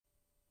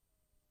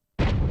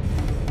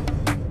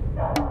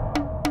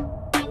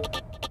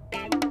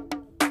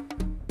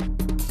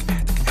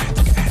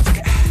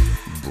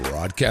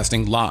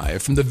Broadcasting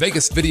live from the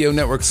Vegas Video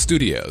Network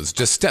studios,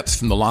 just steps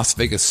from the Las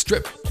Vegas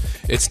Strip,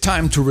 it's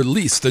time to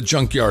release the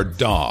Junkyard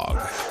Dog.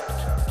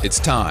 It's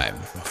time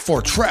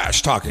for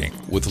Trash Talking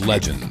with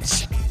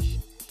Legends.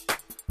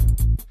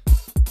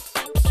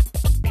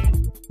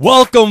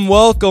 Welcome,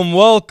 welcome,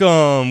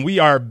 welcome. We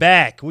are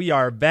back.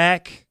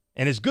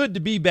 And it's good to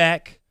be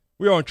back.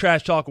 We're on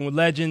Trash Talking with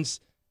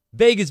Legends,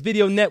 Vegas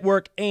Video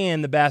Network,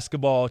 and the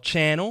Basketball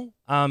Channel.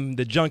 I'm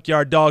the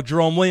Junkyard Dog,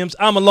 Jerome Williams.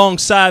 I'm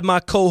alongside my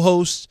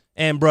co-host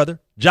and brother,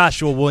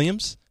 Joshua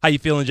Williams. How you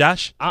feeling,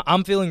 Josh?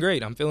 I'm feeling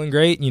great.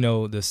 You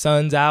know, the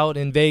sun's out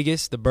in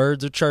Vegas. The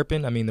birds are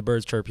chirping. I mean, the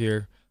birds chirp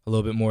here a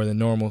little bit more than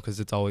normal because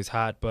it's always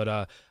hot.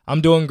 But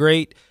I'm doing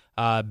great.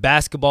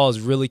 Basketball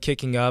is really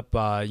kicking up.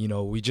 You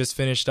know, we just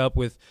finished up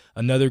with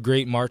another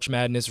great March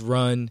Madness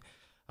run.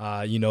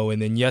 You know,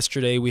 and then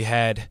yesterday we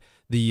had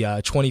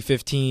the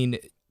 2015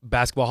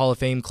 Basketball Hall of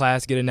Fame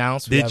class get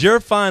announced. Did your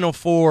Final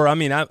Four,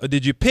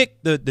 did you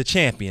pick the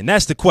champion?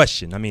 That's the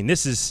question. I mean,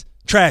 this is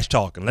trash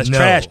talking. Let's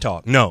trash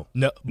talk. No.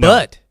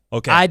 But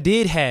okay. I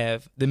did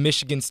have the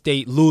Michigan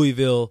State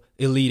Louisville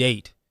Elite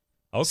Eight.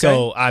 Okay.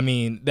 So I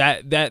mean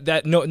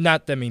that no,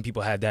 not that many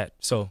people had that.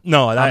 So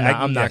no,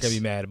 I'm not gonna be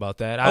mad about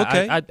that.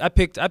 Okay. I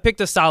picked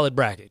a solid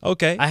bracket.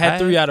 Okay. I had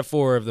 3 out of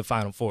 4 of the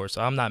Final Four,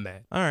 so I'm not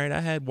mad. All right, I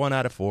had 1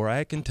 out of 4. I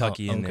had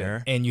Kentucky in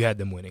there, and you had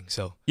them winning.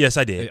 So yes,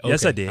 I did. Okay.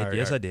 Yes, I did. All right,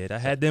 yes, all right. I did. I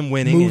had them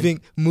winning.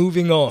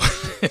 Moving on.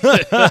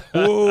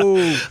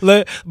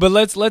 Whoa. But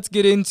let's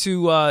get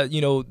into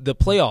you know, the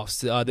playoffs.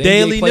 The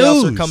Daily NBA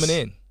playoffs news are coming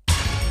in.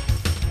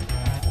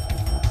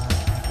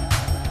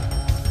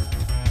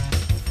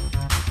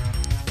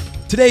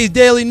 Today's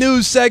Daily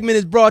News segment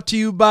is brought to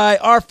you by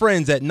our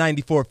friends at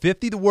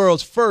 9450, the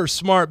world's first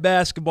smart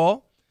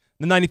basketball.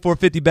 The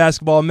 9450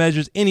 basketball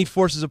measures any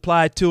forces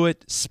applied to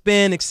it,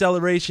 spin,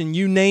 acceleration,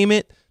 you name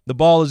it. The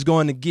ball is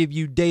going to give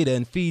you data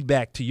and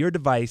feedback to your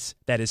device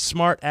that is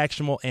smart,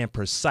 actionable, and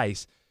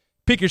precise.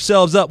 Pick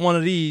yourselves up one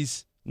of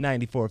these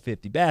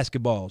 9450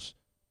 basketballs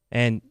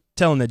and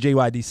tell them that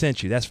JYD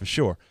sent you, that's for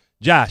sure.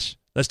 Josh,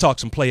 let's talk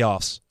some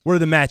playoffs. What are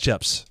the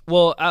matchups?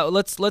 Well,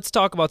 let's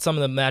talk about some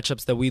of the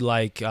matchups that we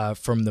like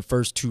from the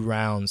first 2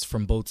 rounds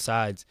from both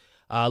sides.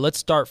 Let's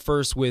start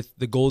first with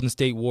the Golden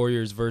State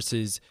Warriors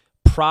versus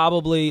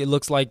probably, it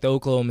looks like, the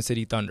Oklahoma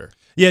City Thunder.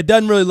 Yeah, it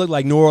doesn't really look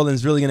like New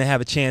Orleans really going to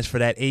have a chance for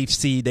that 8th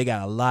seed. They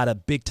got a lot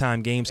of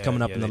big-time games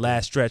coming up in the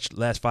last stretch,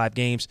 last 5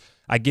 games.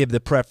 I give the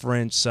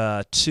preference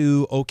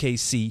to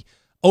OKC.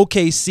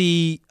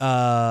 OKC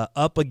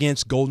up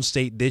against Golden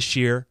State this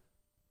year,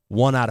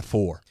 1 out of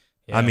 4.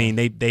 Yeah. I mean,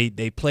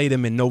 they played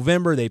them in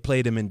November, they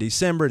played them in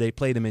December, they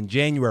played them in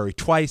January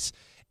twice,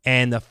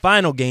 and the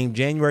final game,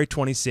 January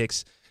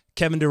 26th,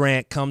 Kevin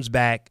Durant comes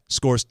back,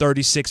 scores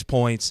 36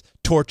 points,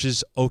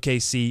 torches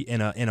OKC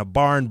in a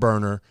barn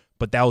burner,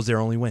 but that was their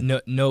only win.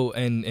 No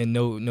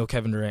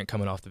Kevin Durant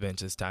coming off the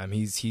bench this time.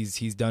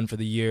 He's done for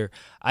the year.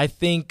 I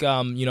think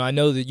you know, I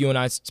know that you and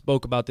I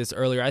spoke about this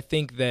earlier. I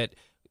think that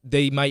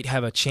they might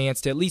have a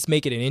chance to at least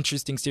make it an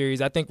interesting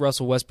series. I think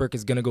Russell Westbrook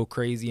is going to go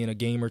crazy in a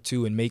game or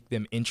 2 and make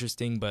them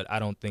interesting, but I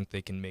don't think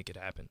they can make it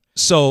happen.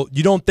 So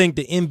you don't think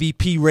the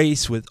MVP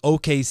race with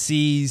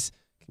OKC's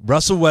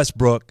Russell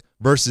Westbrook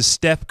versus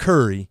Steph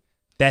Curry,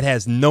 that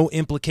has no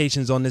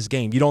implications on this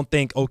game? You don't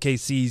think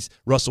OKC's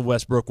Russell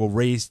Westbrook will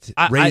raise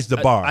the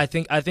bar? I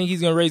think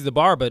he's going to raise the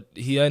bar, but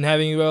he doesn't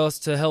have anyone else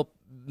to help,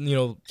 you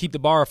know, keep the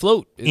bar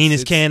afloat.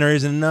 Enes Kanter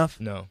isn't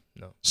enough? No.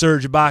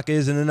 Serge Ibaka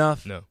isn't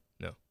enough? No.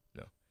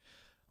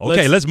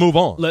 Okay, let's move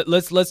on.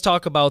 Let's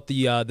talk about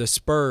the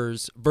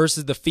Spurs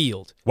versus the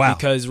field. Wow.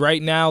 Because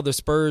right now the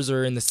Spurs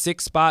are in the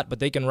 6th spot, but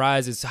they can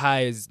rise as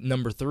high as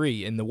number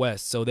 3 in the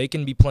West. So they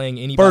can be playing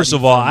anybody. First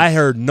of all, I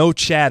heard no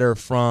chatter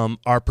from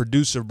our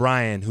producer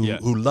Brian,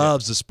 who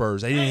loves the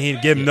Spurs. I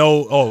didn't give him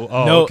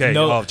okay.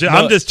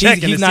 I'm just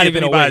checking to see if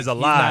anybody's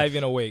alive. He's not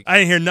even awake. I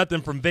didn't hear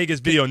nothing from Vegas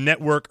Video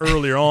Network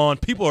earlier on.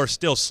 People are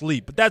still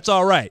asleep, but that's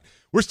all right.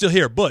 We're still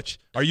here. Butch,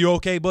 are you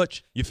okay,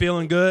 Butch? You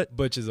feeling good?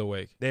 Butch is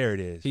awake. There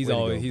it is. He's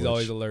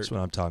always alert. That's what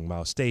I'm talking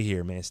about. Stay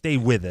here, man. Stay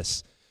with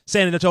us.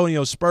 San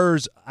Antonio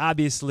Spurs,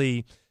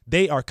 obviously,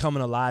 they are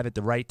coming alive at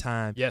the right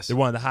time. Yes. They're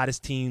one of the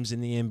hottest teams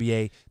in the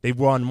NBA. They've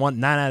won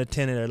 9 out of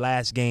 10 of their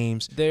last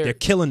games. They're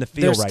killing the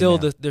field right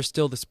now. They're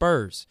still the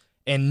Spurs.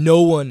 And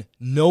no one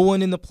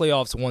in the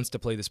playoffs wants to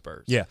play the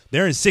Spurs. Yeah,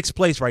 they're in 6th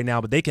place right now,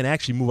 but they can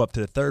actually move up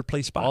to the 3rd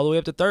place spot. All the way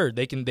up to 3rd.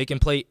 They can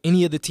play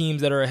any of the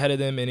teams that are ahead of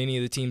them and any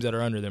of the teams that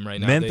are under them right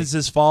now. Memphis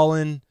is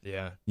falling.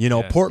 Yeah. You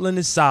know, Portland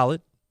is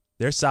solid.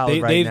 They're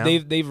solid right now.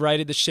 They've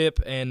righted the ship,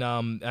 and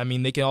I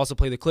mean, they can also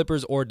play the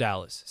Clippers or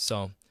Dallas.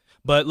 So,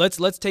 but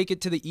let's take it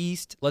to the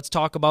East. Let's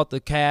talk about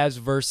the Cavs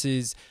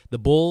versus the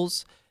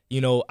Bulls. You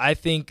know, I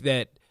think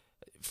that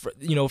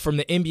from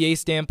the NBA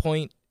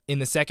standpoint, in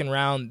the 2nd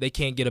round, they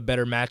can't get a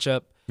better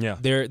matchup. Yeah.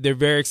 They're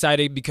very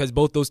excited because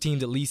both those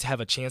teams at least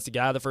have a chance to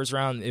get out of the 1st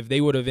round. If they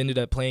would have ended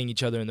up playing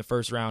each other in the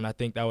 1st round, I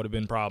think that would have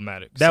been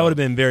problematic. That would have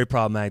been very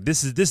problematic.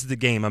 This is the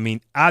game. I mean,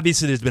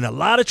 obviously there's been a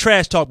lot of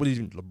trash talk with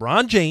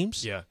LeBron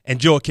James and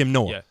Joakim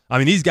Noah. Yeah. I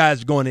mean, these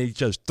guys are going at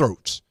each other's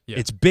throats. Yeah.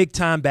 It's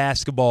big-time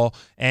basketball,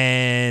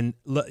 and,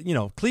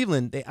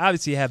 Cleveland, they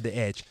obviously have the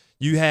edge.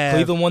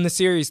 Cleveland won the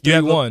series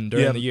 3-1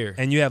 during the year.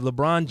 And you have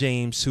LeBron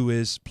James, who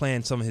is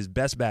playing some of his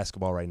best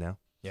basketball right now.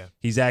 Yeah.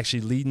 He's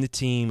actually leading the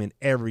team in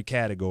every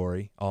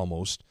category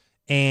almost.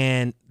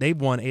 And they've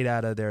won 8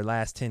 out of their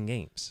last 10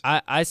 games.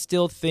 I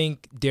still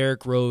think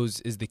Derrick Rose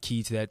is the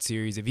key to that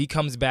series. If he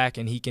comes back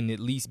and he can at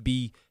least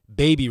be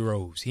Baby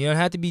Rose. He don't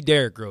have to be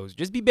Derrick Rose.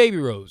 Just be Baby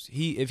Rose.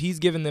 If he's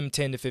giving them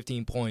 10 to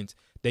 15 points,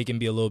 they can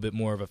be a little bit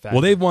more of a factor.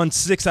 Well, they've won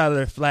 6 out of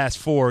their last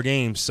 4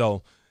 games.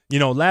 So,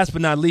 last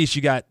but not least,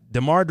 you got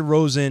DeMar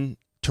DeRozan,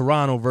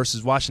 Toronto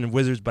versus Washington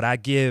Wizards, but I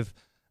give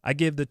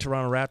the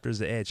Toronto Raptors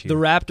the edge here. The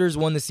Raptors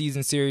won the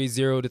season series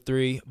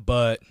 0-3,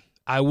 but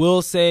I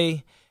will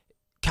say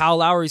Kyle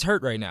Lowry's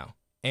hurt right now.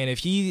 And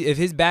if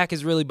his back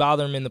is really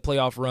bothering him in the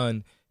playoff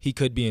run, he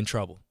could be in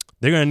trouble.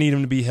 They're going to need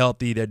him to be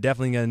healthy. They're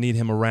definitely going to need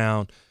him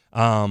around.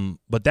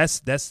 But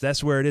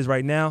that's where it is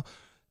right now.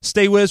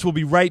 Stay with us. We'll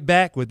be right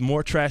back with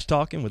more Trash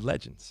Talking with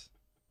Legends.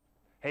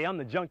 Hey, I'm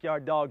the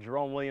Junkyard Dog,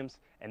 Jerome Williams,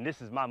 and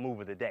this is my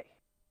move of the day.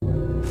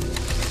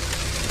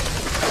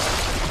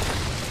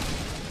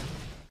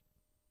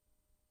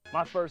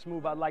 My first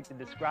move I'd like to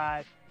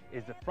describe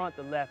is the front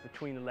to left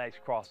between the legs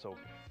crossover.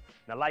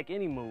 Now, like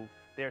any move,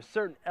 there are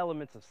certain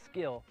elements of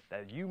skill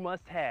that you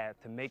must have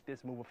to make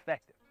this move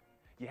effective.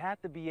 You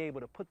have to be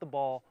able to put the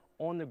ball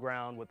on the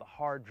ground with a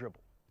hard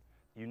dribble.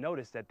 You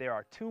notice that there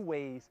are 2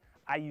 ways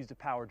I use the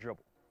power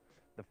dribble.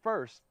 The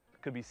first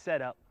could be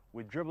set up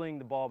with dribbling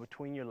the ball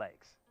between your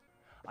legs.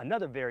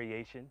 Another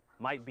variation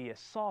might be a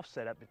soft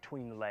setup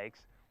between the legs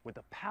with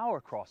a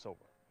power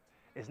crossover.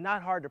 It's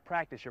not hard to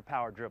practice your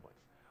power dribbling,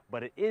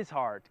 but it is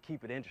hard to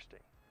keep it interesting.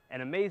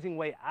 An amazing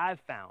way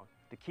I've found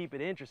to keep it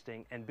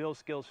interesting and build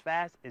skills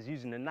fast is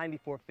using the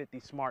 9450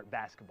 Smart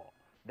Basketball.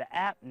 The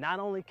app not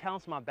only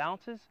counts my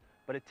bounces,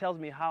 but it tells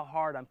me how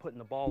hard I'm putting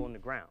the ball on the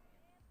ground.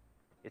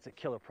 It's a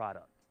killer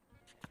product.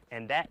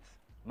 And that's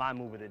my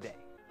move of the day.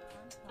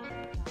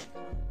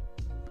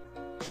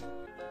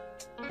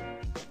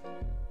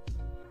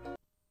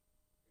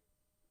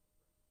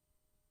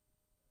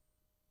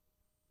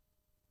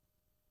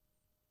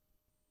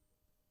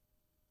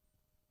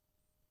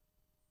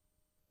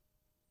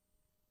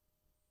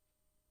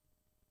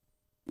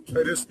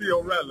 Hey, this is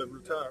Theo Ratliff,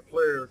 retired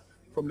player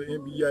from the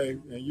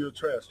NBA, and you're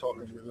Trash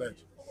Talking with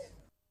Legends.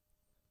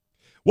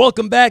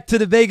 Welcome back to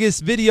the Vegas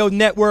Video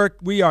Network.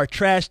 We are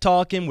Trash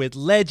Talking with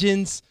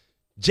Legends,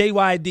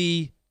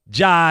 JYD,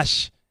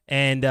 Josh.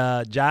 And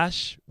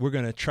Josh, we're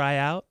going to try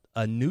out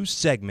a new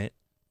segment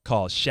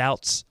called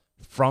Shouts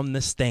from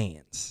the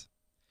Stands.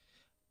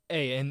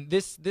 Hey, and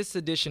this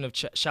edition of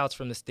Shouts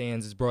from the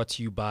Stands is brought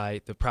to you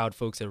by the proud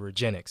folks at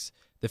Regenix.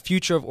 The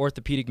future of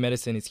orthopedic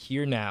medicine is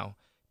here now.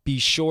 Be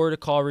sure to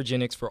call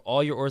Regenix for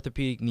all your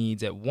orthopedic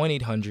needs at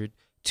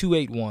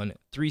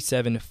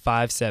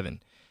 1-800-281-3757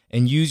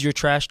 and use your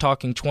Trash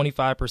Talking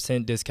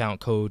 25%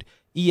 discount code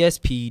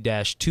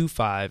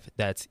ESP-25.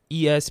 That's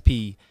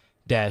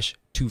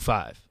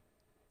ESP-25.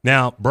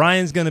 Now,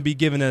 Brian's going to be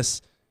giving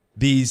us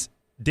these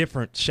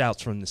different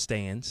shouts from the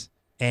stands.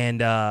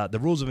 And the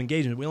rules of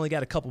engagement, we only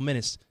got a couple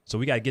minutes, so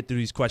we got to get through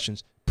these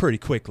questions pretty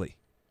quickly.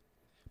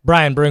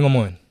 Brian, bring them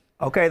on.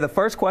 Okay, the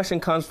first question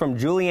comes from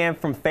Julianne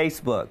from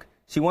Facebook.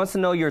 She wants to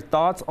know your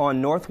thoughts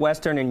on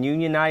Northwestern and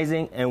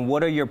unionizing, and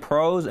what are your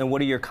pros and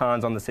what are your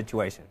cons on the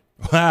situation?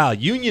 Wow,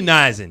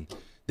 unionizing.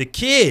 The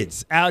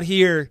kids out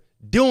here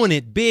doing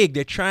it big.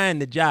 They're trying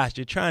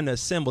to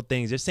assemble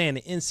things. They're saying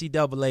the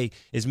NCAA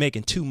is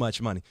making too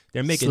much money.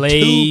 They're making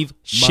Slave too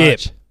ship.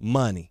 much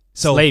money.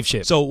 Slave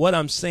ship. So what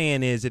I'm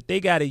saying is if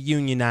they got to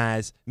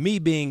unionize, me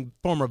being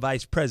former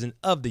vice president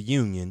of the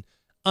union,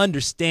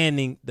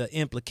 understanding the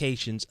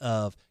implications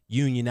of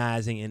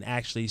unionizing and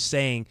actually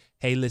saying,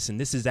 hey, listen,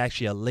 this is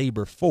actually a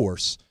labor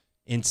force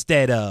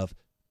instead of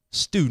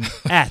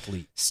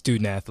student-athlete.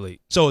 Student-athlete.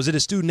 So is it a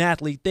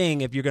student-athlete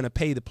thing if you're going to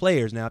pay the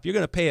players? Now, if you're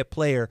going to pay a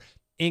player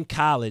in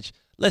college,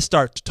 let's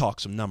start to talk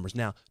some numbers.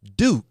 Now,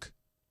 Duke,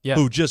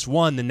 who just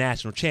won the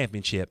national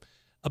championship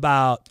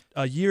about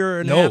a year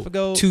and a half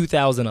ago.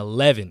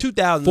 2011.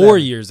 4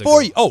 years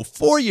ago.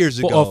 4 years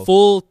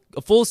ago.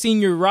 A full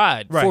senior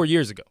ride 4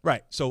 years ago.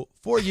 Right. So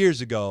 4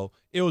 years ago,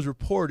 it was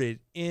reported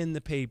in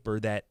the paper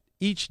that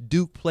each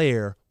Duke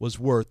player was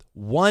worth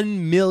 $1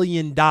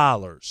 million.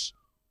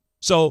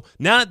 So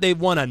now that they've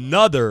won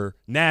another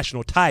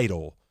national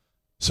title,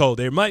 so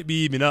they might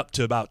be even up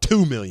to about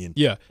 $2 million.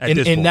 Yeah, at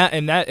this point.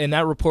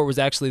 that report was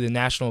actually the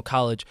National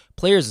College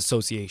Players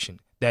Association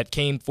that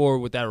came forward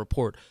with that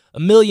report.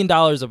 $1 million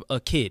a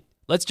kid.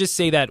 Let's just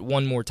say that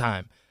one more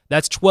time.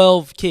 That's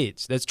 12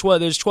 kids. There's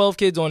 12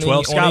 kids on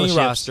any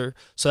roster.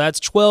 So that's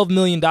 $12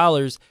 million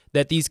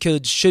that these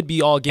kids should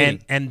be all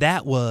getting. And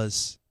that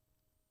was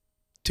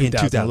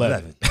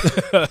 2011.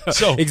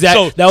 So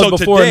exactly. so- That was so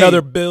before today-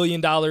 another $1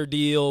 billion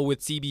deal with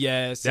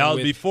CBS. That and was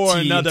with before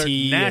TNT another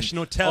and-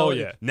 national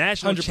television,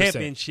 national 100%.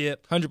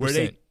 championship, 100%. where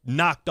they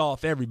knocked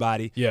off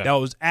everybody. Yeah. That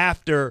was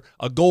after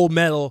a gold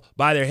medal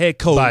by their head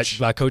coach,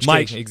 By Coach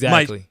Mike, K.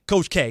 Exactly. Mike,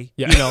 Coach K.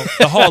 Yeah. You know,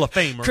 the Hall of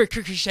Famer.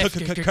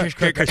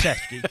 Krzyzewski.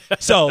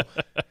 Krzyzewski. So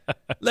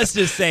let's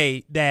just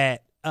say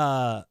that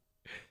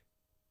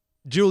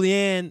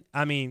Julianne,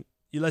 I mean,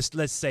 let's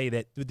say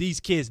that these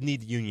kids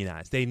need to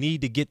unionize. They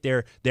need to get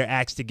their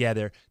acts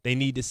together. They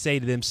need to say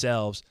to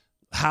themselves,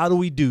 how do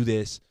we do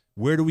this?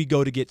 Where do we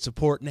go to get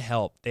support and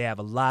help? They have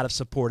a lot of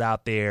support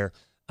out there.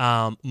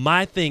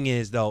 My thing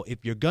is, though,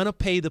 if you're going to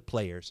pay the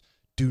players,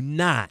 do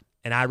not,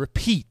 and I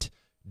repeat,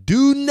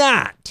 do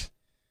not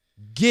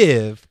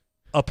give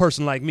a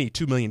person like me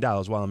 $2 million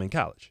while I'm in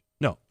college.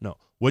 No.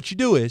 What you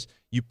do is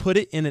you put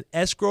it in an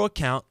escrow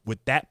account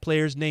with that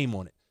player's name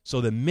on it. So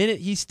the minute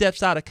he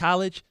steps out of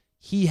college,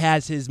 he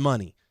has his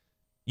money.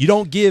 You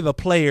don't give a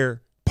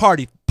player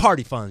party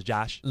funds,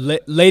 Josh.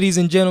 Ladies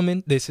and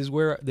gentlemen, this is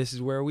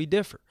where we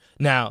differ.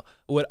 Now,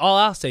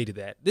 I'll say to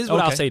that. This is what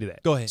Okay. I'll say to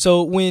that. Go ahead.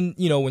 So when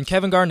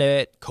Kevin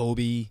Garnett,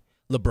 Kobe,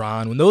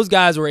 LeBron, when those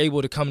guys were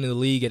able to come into the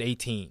league at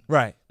 18,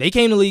 Right. they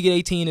came to the league at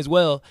 18 as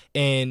well.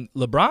 And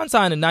LeBron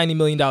signed a $90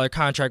 million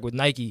contract with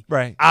Nike,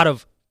 Right. out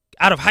of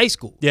high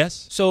school.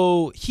 Yes.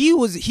 So he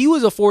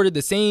was afforded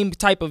the same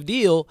type of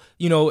deal,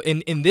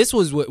 and this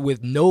was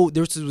with no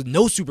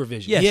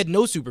supervision. Yes. He had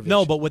no supervision.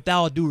 No, but with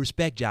all due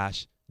respect,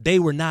 Josh, they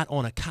were not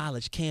on a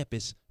college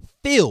campus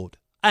filled.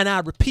 And I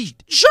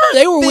repeat, sure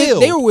they were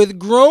filled. with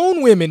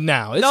grown women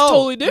now. It's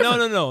totally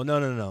different. No.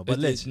 But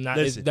It's listen, not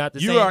listen. the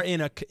You same.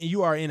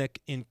 are in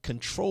a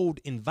controlled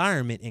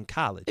environment in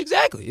college.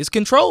 Exactly. It's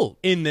controlled.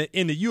 In the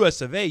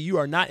US of A, you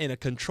are not in a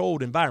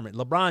controlled environment.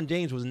 LeBron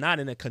James was not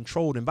in a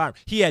controlled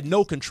environment. He had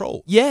no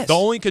control. Yes. The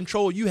only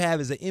control you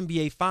have is an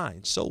NBA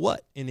fine. So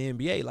what? In the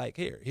NBA, like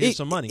here's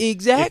some money.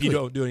 Exactly. If you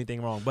don't do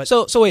anything wrong. But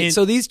So wait.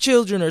 So these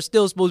children are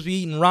still supposed to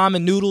be eating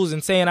ramen noodles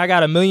and saying, "I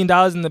got $1 million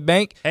in the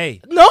bank."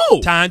 hey, No,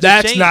 times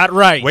have that's changed. not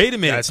right. Wait a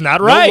minute. That's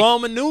not right. No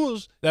ramen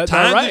noodles. That's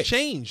Times not right. have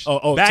changed.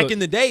 Back in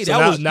the day, so that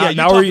now, was now, you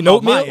now we're talking eating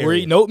about my oatmeal. We're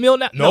area. eating oatmeal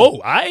now. No.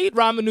 No, I ate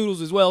ramen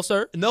noodles as well,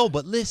 sir. No,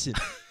 but listen,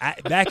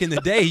 back in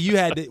the day,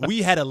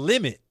 we had a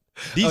limit.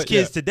 These Oh,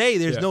 kids yeah. today,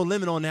 there's Yeah. no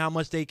limit on how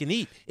much they can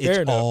eat. Fair It's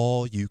enough.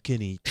 all you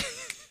can eat.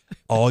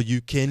 All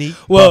you can eat.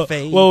 Well,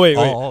 buffet, wait.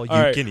 All you All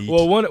right. can eat.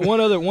 Well,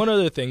 one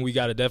other thing we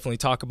got to definitely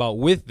talk about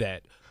with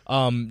that.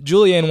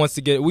 Julianne wants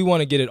to we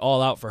want to get it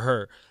all out for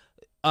her.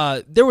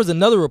 There was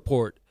another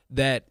report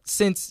that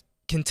since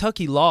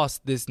Kentucky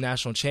lost this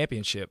national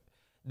championship,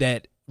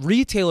 that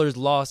retailers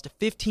lost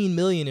 $15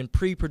 million in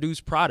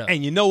pre-produced product.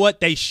 And you know what?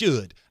 They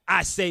should.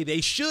 I say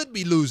they should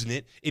be losing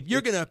it if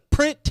you're going to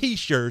print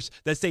T-shirts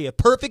that say a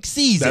perfect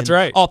season That's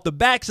right. off the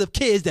backs of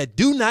kids that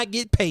do not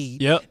get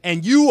paid. Yep.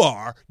 And you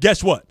are,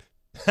 guess what?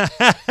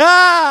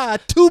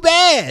 Too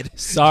bad.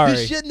 Sorry.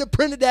 You shouldn't have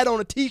printed that on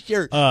a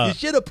T-shirt. Uh. You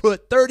should have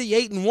put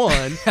 38-1,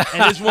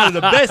 and it's one of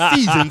the best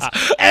seasons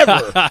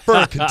ever for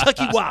a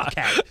Kentucky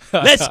Wildcat.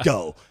 Let's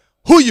go.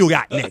 Who you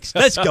got next?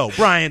 Let's go,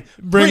 Brian.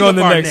 Bring on up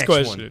the our next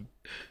question. one.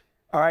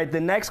 All right, the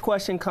next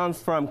question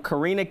comes from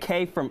Karina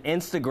K from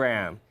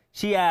Instagram.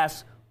 She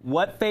asks,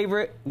 what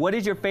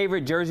is your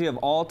favorite jersey of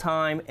all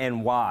time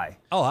and why?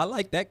 Oh, I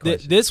like that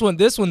question. This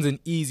one's an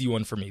easy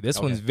one for me. This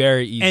one's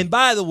very easy. And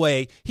by the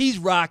way, he's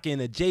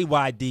rocking a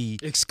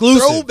JYD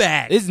exclusive.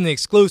 throwback This is an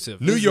exclusive.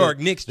 New This is York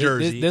a- Knicks this-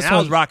 jersey. This and I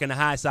was one's rocking the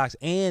high socks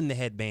and the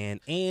headband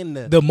and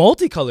the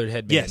multicolored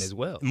headband yes, as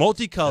well.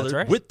 multicolored That's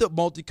right. with the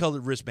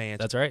multicolored wristbands.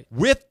 That's right.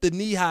 With the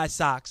knee-high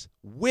socks.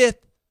 With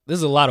This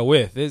is a lot of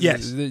width.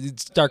 Yes.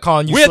 Start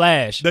calling you with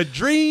Slash. the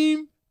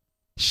Dream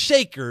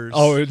Shakers.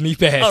 Oh, knee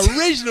pads.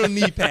 Original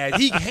knee pads.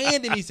 He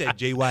handed me, he said,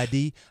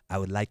 JYD, I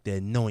would like to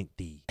anoint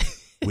thee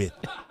with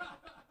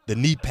the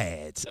knee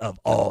pads of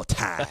all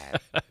time.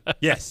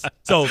 Yes.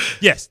 So,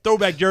 yes,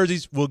 throwback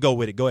jerseys, we'll go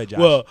with it. Go ahead, Josh.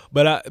 Well,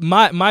 but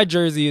my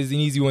jersey is an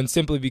easy one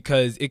simply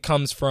because it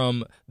comes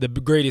from the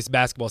greatest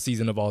basketball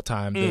season of all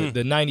time.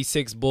 The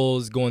 96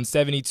 Bulls going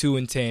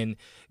 72-10.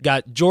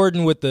 Got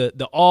Jordan with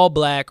the all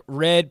black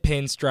red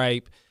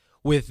pinstripe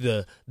with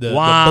the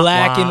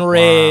black and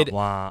red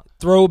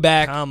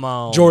throwback Come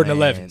on, Jordan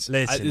man. 11s.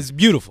 Listen. It's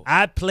beautiful.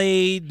 I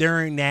played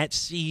during that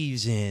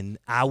season.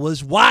 I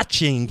was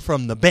watching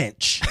from the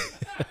bench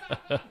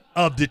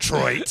of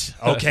Detroit.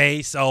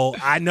 Okay, so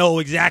I know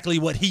exactly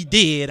what he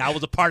did. I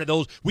was a part of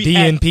those.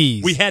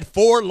 DNPs. We had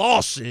 4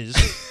 losses.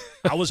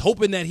 I was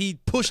hoping that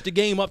he'd push the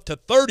game up to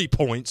 30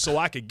 points so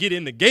I could get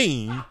in the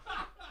game.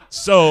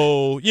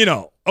 So,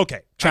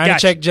 okay. Trying to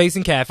check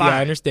Jason Caffey, Fine.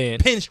 I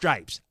understand.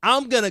 Pinstripes.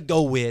 I'm going to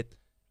go with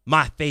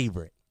my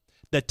favorite,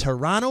 the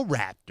Toronto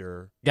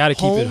Raptor. Gotta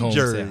keep it home,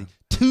 jersey, Sam.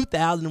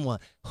 2001.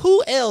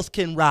 Who else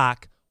can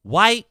rock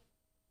white,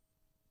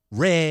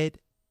 red,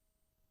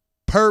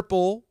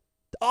 purple,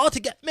 all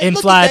together. Man, And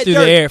look fly at that through the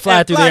dirt. air, fly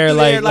And through the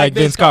air like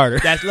Vince Carter.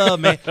 That's love,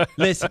 man.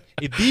 Listen,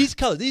 if these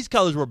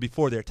colors were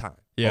before their time.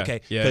 Yeah,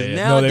 Okay, yeah, because yeah.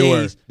 No, they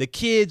nowadays were. the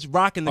kids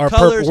rocking the Or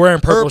colors, wearing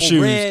purple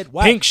shoes, red,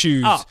 white. pink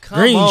shoes, Oh, come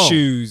green on.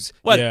 shoes.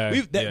 What Yeah,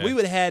 we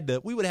would have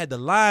had the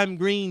lime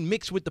green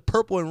mixed with the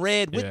purple and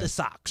red with Yeah. the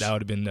socks. That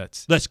would have been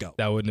nuts. Let's go.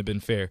 That wouldn't have been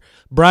fair.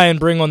 Brian,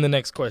 bring on the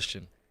next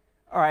question.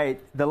 All right,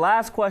 the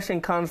last question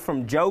comes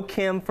from Joe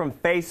Kim from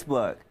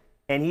Facebook,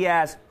 and he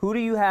asks, who do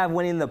you have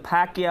winning the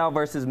Pacquiao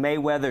versus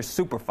Mayweather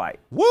super fight?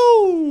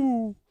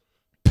 Woo!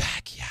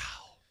 Pacquiao.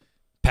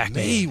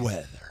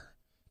 Mayweather.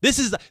 This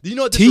is you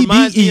know what this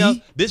reminds me of?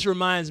 This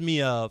reminds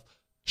me of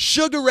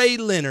Sugar Ray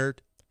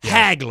Leonard,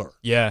 Hagler.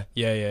 Yeah.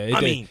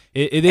 mean,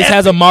 This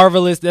has a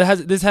marvelous.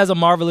 This has a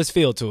marvelous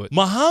feel to it.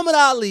 Muhammad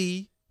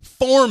Ali,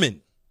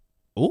 Foreman.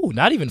 Ooh,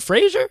 not even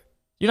Frazier.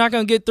 You're not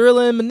gonna get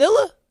Thriller in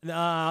Manila.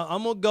 Nah,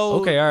 I'm gonna go.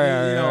 Okay, all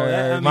right. You know, all right.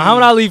 I mean,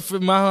 Muhammad Ali,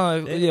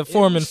 Foreman. it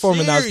Foreman,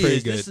 that was pretty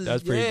serious. good. This is-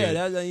 That's pretty yeah,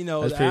 good. That's, you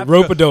know, That's pretty. Africa-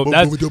 Rope-a-dope.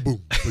 That's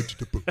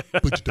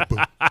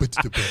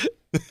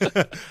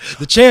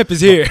the champ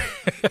is here.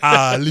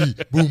 Ali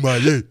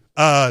Boumaye.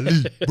 Ali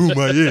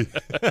Boumaye.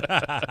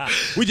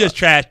 We just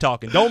trash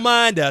talking. Don't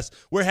mind us.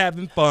 We're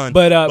having fun.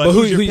 But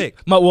who's your pick?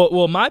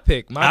 My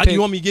pick. My pick.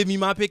 You want me to give me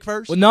my pick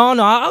first? Well,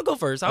 no, I'll go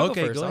first. I'll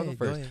Okay, go first. go I'll ahead,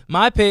 go go first. ahead.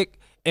 My pick,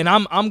 and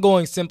I'm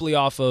going simply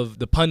off of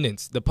the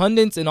pundits,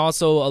 and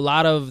also a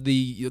lot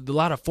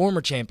of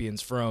former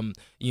champions from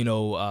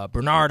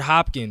Bernard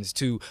Hopkins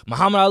to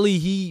Muhammad Ali.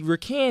 He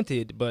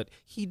recanted, but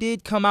he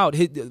did come out.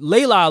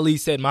 Layla Ali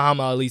said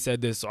Muhammad Ali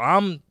said this, so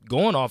I'm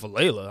going off of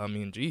Layla. I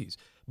mean, geez,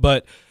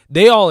 but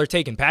they all are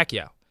taking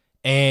Pacquiao.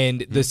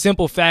 And the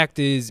simple fact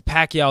is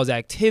Pacquiao's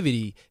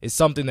activity is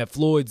something that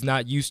Floyd's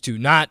not used to,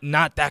 not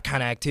that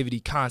kind of activity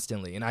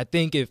constantly. And I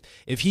think if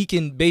he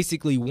can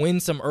basically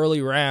win some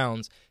early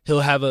rounds,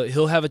 he'll have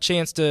a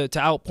chance to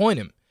outpoint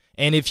him.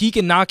 And if he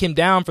can knock him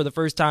down for the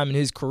first time in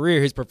his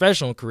career, his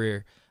professional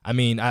career, I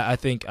mean, I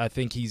think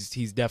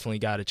he's definitely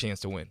got a chance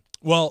to win.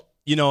 Well,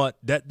 you know what?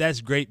 That's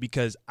great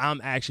because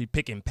I'm actually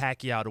picking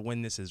Pacquiao to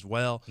win this as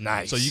well.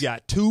 Nice. So you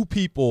got two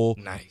people.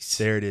 Nice.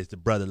 There it is, the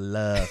brother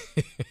love.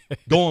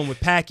 Going with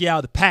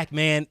Pacquiao, the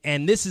Pac-Man,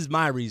 and this is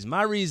my reason.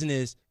 My reason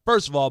is,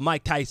 first of all,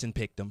 Mike Tyson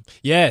picked him.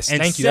 Yes,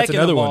 And thank you. That's second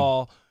another of one.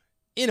 all,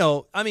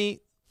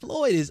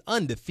 Floyd is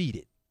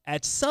undefeated.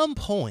 At some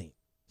point,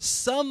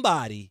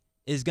 somebody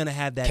is going to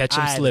have that Catch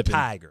him eye of the slipping.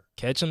 tiger.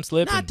 Catch him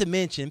slipping. Not to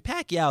mention,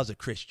 Pacquiao's a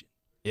Christian.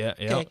 Yeah.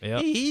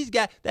 Okay? He's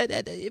got that.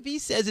 If he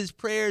says his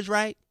prayers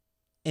right,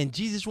 and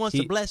Jesus wants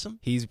to bless him,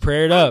 He's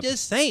prayed I'm up.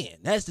 just saying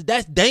that's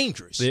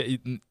dangerous. I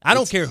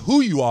don't It's- care who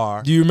you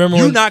are. Do you remember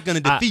you're when, not going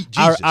to defeat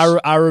I,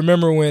 Jesus? I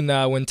remember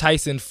when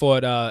Tyson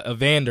fought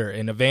Evander,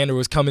 and Evander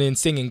was coming in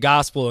singing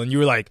gospel, and you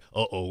were like,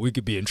 "Uh-oh, we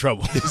could be in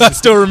trouble." I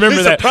still remember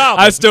It's that. a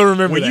problem. I still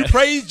remember when that. you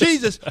praise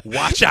Jesus,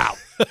 watch out.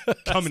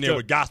 Coming there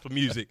with gospel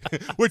music.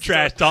 We're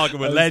trash talking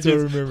with I still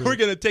legends. remember We're that.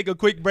 going to take a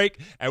quick break,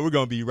 and we're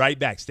going to be right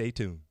back. Stay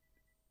tuned.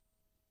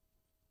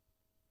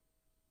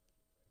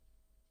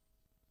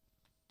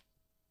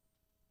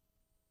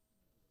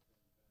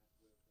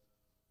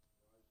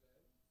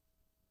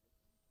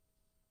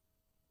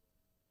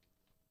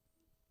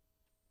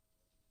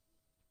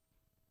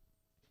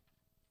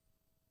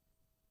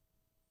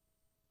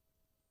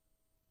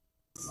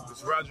 This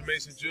is Roger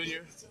Mason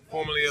Jr.,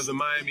 formerly of the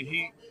Miami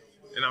Heat,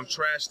 and I'm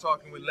trash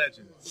talking with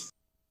legends.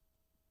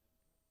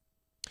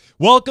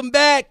 Welcome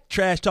back,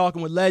 Trash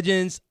Talking with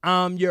Legends.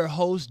 I'm your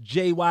host,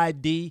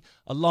 JYD,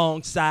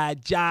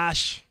 alongside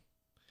Josh.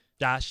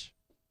 Josh,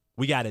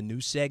 we got a new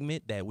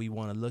segment that we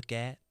want to look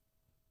at,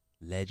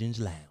 Legends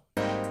Lounge.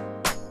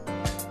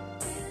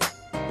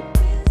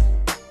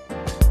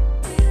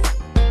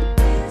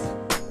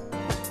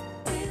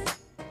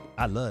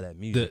 I love that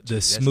music. the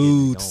That's smooth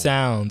getting me going.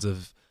 sounds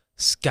of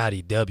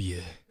Scotty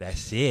W.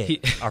 That's it.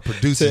 He- Our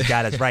producer's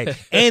got us right.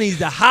 And he's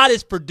the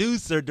hottest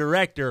producer,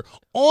 director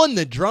on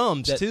the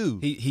drums, too.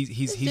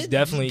 He's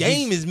definitely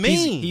game is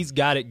mean. He's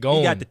got it going.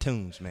 He got the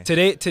tunes, man.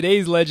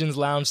 Today's Legends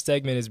Lounge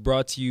segment is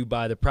brought to you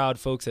by the proud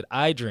folks at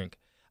iDrink.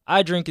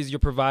 iDrink is your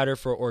provider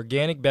for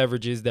organic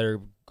beverages that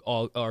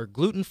are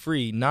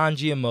gluten-free,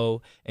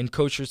 non-GMO, and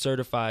kosher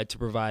certified to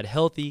provide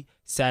healthy,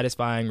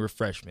 satisfying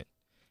refreshment.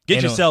 Get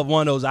And, yourself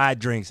one of those eye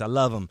drinks. I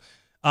love them.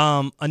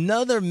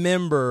 Another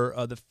member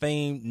of the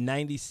famed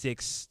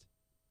 96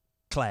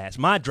 class,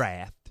 my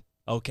draft,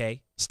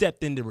 okay,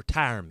 stepped into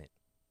retirement.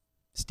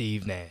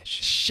 Steve Nash.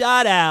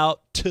 Shout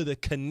out to the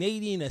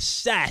Canadian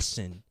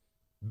assassin,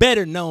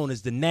 better known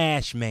as the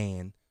Nash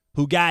Man,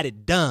 who got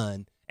it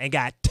done and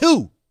got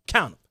two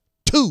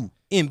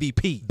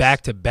MVP.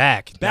 Back to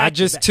back. Back Not to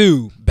just back.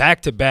 two.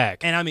 Back to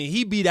back. And, I mean,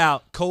 he beat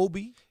out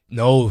Kobe.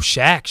 No,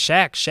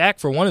 Shaq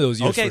for one of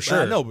those years Okay, for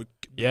sure. I know, but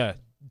Yeah.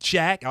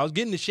 Shaq, I was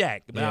getting to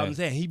Shaq, but Yeah. I'm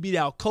saying he beat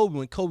out Kobe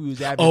when Kobe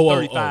was averaging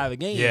 35 a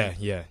game.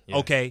 Yeah.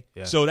 Okay,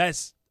 Yeah. so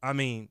that's, I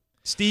mean,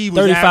 Steve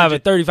was 35 averaging, a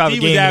 35 a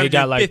Steve was game, and he averaging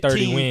got like 30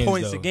 15 wins,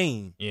 points though. a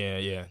game Yeah.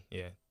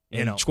 You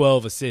And know.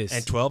 12 assists.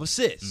 and 12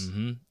 assists.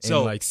 Mm-hmm. So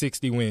and like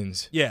 60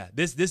 wins. yeah,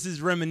 this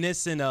is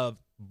reminiscent of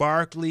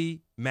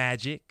Barkley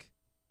Magic,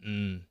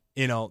 Mm.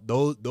 You know,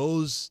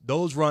 those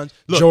runs.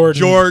 Look,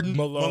 Jordan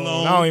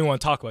Malone. I don't even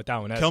want to talk about that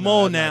one. That's Come not,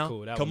 on that's now. not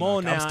cool. That Come one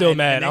on not- now. I'm still And-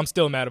 mad. and they- I'm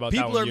still mad about that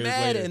People one are years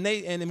mad,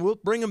 later. and we'll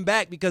bring them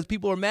back because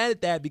people are mad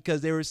at that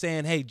because they were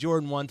saying, "Hey,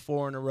 Jordan won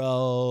 4 in a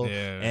row,"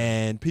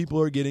 and people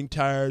are getting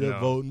tired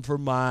of voting for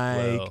Mike.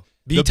 Well,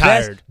 be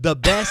tired. The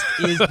best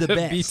is the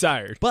best. Be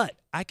tired. But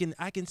I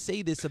can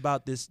say this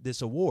about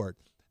this award.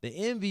 The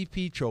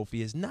MVP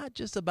trophy is not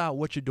just about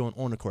what you're doing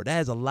on the court. That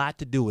has a lot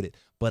to do with it.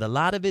 But a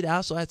lot of it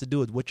also has to do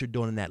with what you're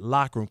doing in that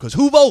locker room. Because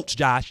who votes,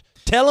 Josh?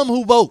 Tell them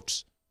who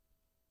votes.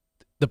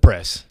 The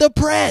press. The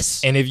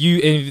press. And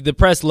if the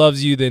press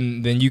loves you,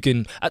 then you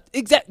can.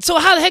 So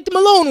how the heck did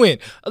Malone win?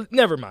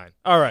 Never mind.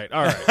 All right.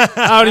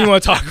 I don't even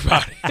want to talk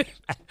about it.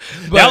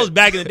 But, that was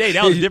back in the day.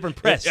 That was different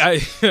press.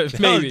 Maybe was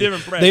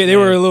different press, They man.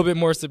 were a little bit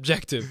more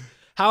subjective.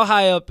 How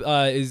high up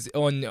is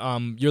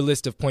on your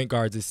list of point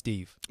guards is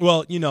Steve?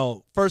 Well, you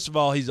know, first of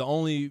all, he's the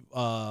only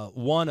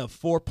one of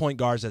 4 point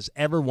guards that's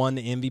ever won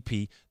the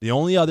MVP. The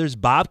only others,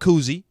 Bob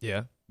Cousy,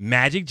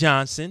 Magic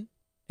Johnson,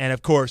 and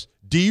of course,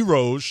 D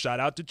Rose. Shout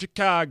out to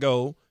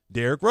Chicago,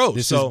 Derrick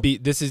Rose.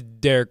 This is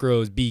Derrick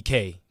Rose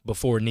BK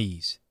before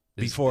knees.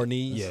 Before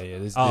knees. Yeah.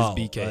 This is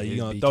BK.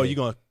 You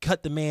gonna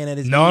cut the man at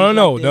his knees?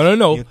 No. You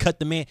gonna cut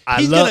the man.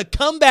 He's gonna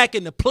come back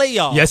in the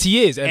playoffs. Yes,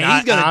 he is, and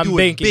he's gonna do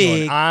it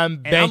big.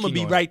 I'm gonna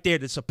be right there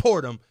to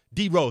support him.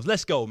 D Rose,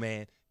 let's go,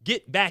 man.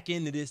 Get back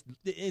into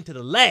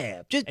the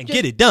lab and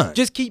get it done.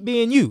 Just keep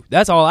being you.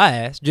 That's all I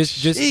ask.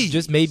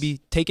 Just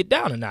maybe take it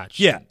down a notch.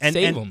 Yeah,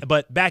 save him.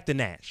 But back to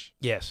Nash.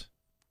 Yes.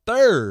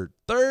 Third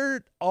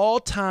all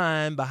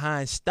time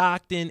behind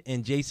Stockton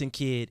and Jason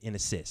Kidd in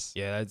assists.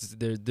 Yeah,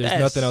 there's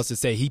nothing else to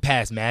say. He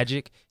passed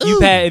Magic.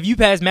 If you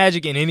pass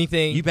Magic in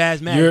anything, you pass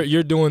Magic.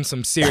 You're doing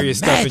some serious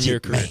stuff in your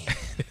career.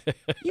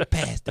 You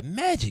passed the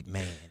Magic,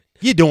 man.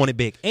 You're doing it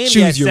big. And Choose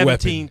he had your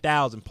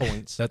 17,000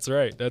 points. That's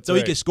right. So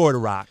he could score the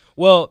rock.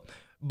 Well,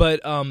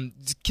 but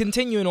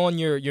continuing on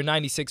your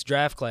 96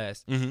 draft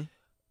class,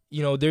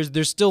 you know,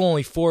 there's still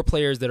only 4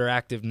 players that are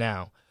active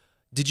now.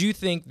 Did you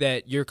think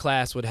that your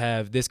class would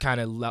have this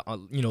kind of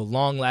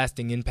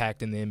long-lasting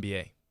impact in the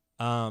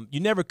NBA? You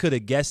never could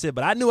have guessed it,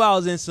 but I knew I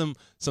was in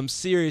some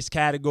serious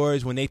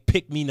categories when they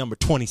picked me number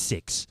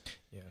 26.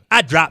 Yeah.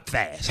 I dropped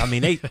fast. I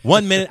mean,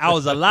 1 minute I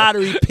was a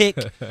lottery pick.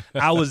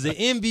 I was the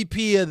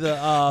MVP of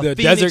the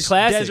Phoenix Desert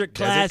Classic. Desert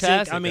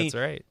Classic. I mean, that's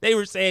right. They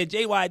were saying,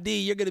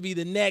 JYD, you're going to be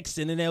the next.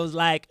 And then it was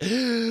like,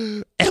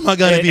 am I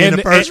going to be in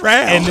the first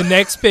round? And the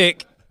next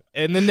pick.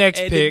 And the next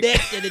pick.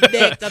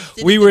 The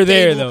next, we were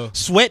there, though.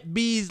 Sweat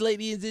bees,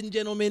 ladies and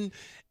gentlemen.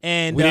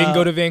 And we didn't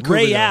go to Vancouver.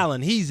 Ray though.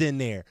 Allen, he's in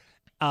there.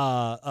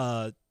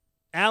 Allen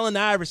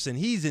Iverson,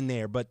 he's in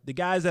there. But the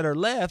guys that are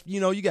left, you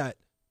know, you got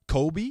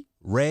Kobe,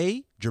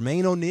 Ray,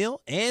 Jermaine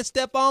O'Neal, and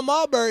Stephon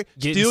Marbury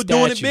still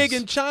doing it big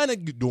in China,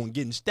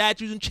 getting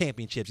statues and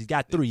championships. He's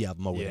got 3 of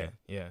them over there.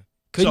 Yeah.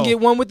 Couldn't get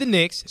one with the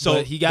Knicks,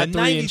 but he got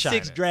 3 in China. The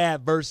 96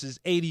 draft versus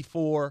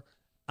 84,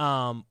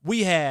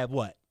 we have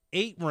what?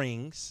 8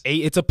 rings.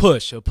 8. It's a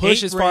push. A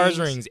push as far as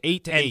rings, rings.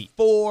 8 to and 8.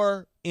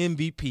 4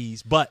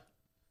 MVPs. But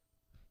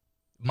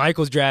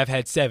Michael's draft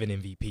had 7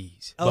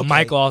 MVPs. But Okay.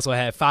 Michael also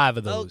had 5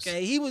 of those.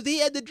 okay, he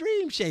had the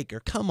Dream Shaker.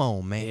 Come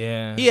on, man.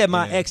 Yeah. He had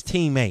my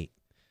ex-teammate.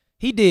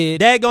 He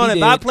did. Daggone He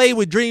if I did. played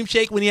with Dream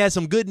Shake when he had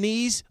some good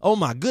knees, oh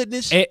my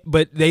goodness.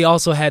 But they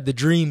also had the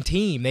Dream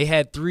Team. They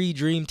had 3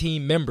 Dream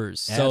Team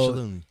members. So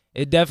Absolutely.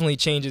 it definitely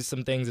changes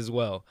some things as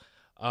well.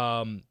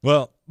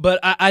 Well, But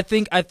I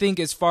think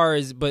as far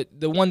as, but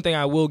the one thing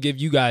I will give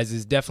you guys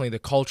is definitely the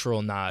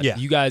cultural nod. Yeah.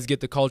 You guys get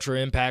the cultural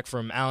impact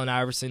from Allen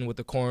Iverson with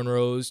the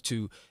cornrows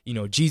to, you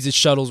know, Jesus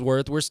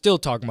Shuttlesworth. We're still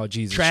talking about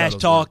Jesus trash Shuttlesworth.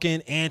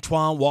 talking,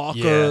 Antoine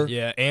Walker.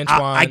 Yeah,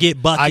 Antoine. I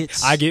get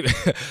buckets. I get.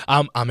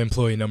 I'm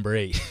employee number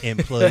 8.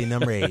 Employee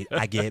number 8.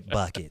 I get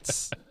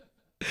buckets.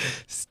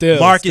 Still,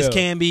 Marcus still.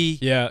 Camby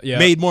Yeah.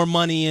 made more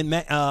money in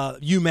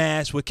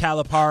UMass with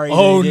Calipari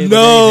Oh, than he did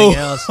no. with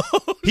anything else.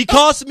 He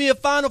cost me a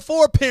Final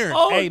Four appearance.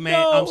 Oh, hey, man,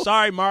 no. I'm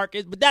sorry,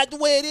 Marcus, but that's the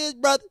way it is,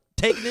 brother.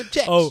 Taking them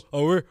checks. Oh,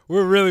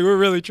 we're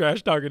really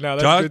trash talking now.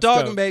 That's Trash good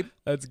talking, stuff. baby.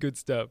 That's good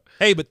stuff.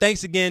 Hey, but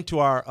thanks again to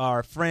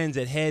our friends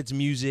at Heads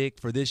Music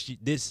for this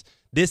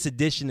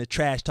edition of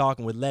Trash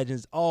Talking with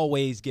Legends.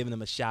 Always giving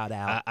them a shout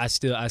out. I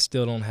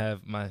still don't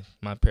have my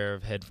pair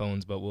of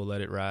headphones, but we'll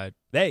let it ride.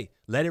 Hey,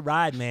 let it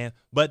ride, man.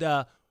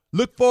 But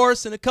look for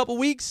us in a couple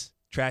weeks.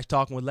 Trash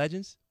Talking with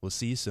Legends. We'll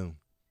see you soon.